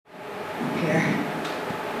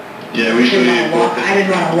Yeah, we should walk. I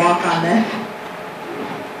didn't want to walk on this.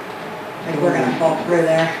 Like we're going to fall through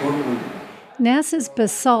there. NASA's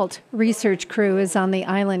BASALT research crew is on the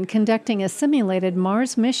island conducting a simulated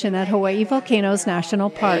Mars mission at Hawaii Volcanoes National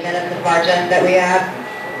Park. 8 minutes of margin that we have.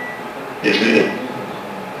 Yes, we did.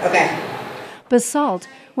 Okay. BASALT,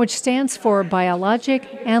 which stands for Biologic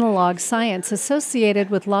Analog Science Associated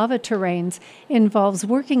with Lava Terrains, involves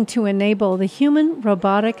working to enable the human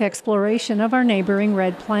robotic exploration of our neighboring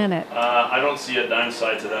red planet. I don't see a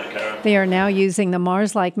downside to that, Kara. They are now using the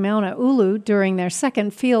Mars-like Mauna Ulu during their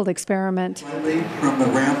second field experiment. Slightly from the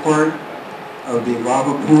rampart of the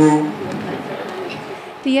lava pool.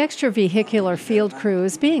 The extravehicular field crew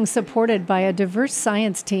is being supported by a diverse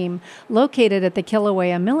science team located at the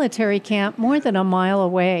Kilauea military camp more than a mile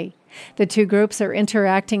away. The two groups are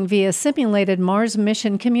interacting via simulated Mars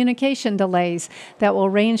mission communication delays that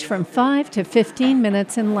will range from 5 to 15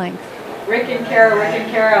 minutes in length. Rick and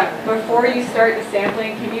Kara, before you start the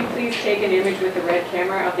sampling, can you please take an image with the red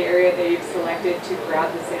camera of the area that you've selected to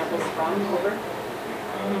grab the samples from? Over.